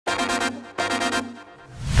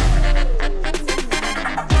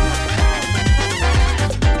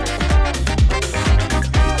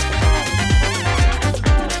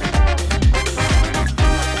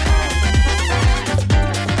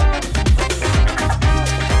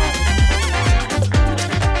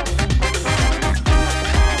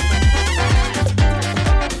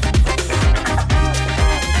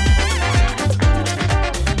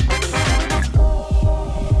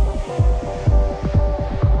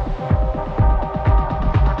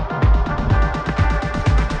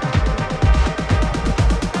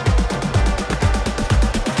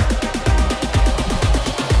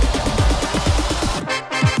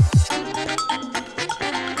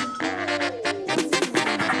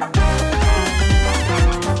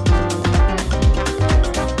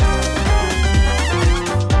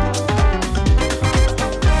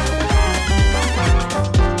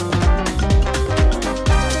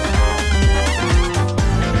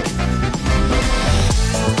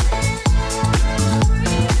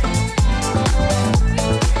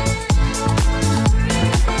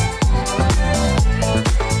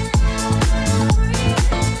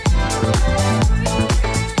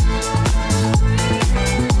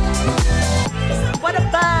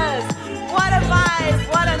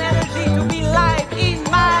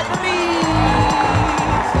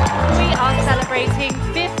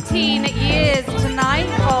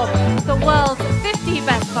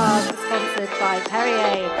massage sponsored by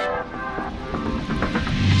Perrier.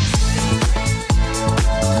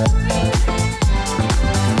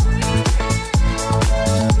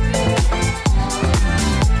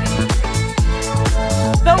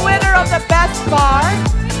 The winner of the best bar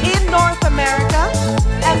in North America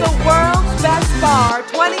and the world's best bar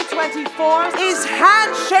 2024 is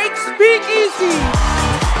Handshake Speakeasy.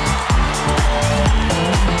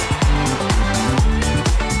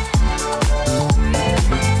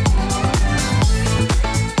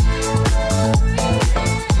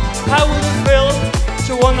 How would it feel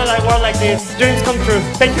to win an award like this? Dreams come true.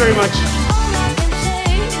 Thank you very much.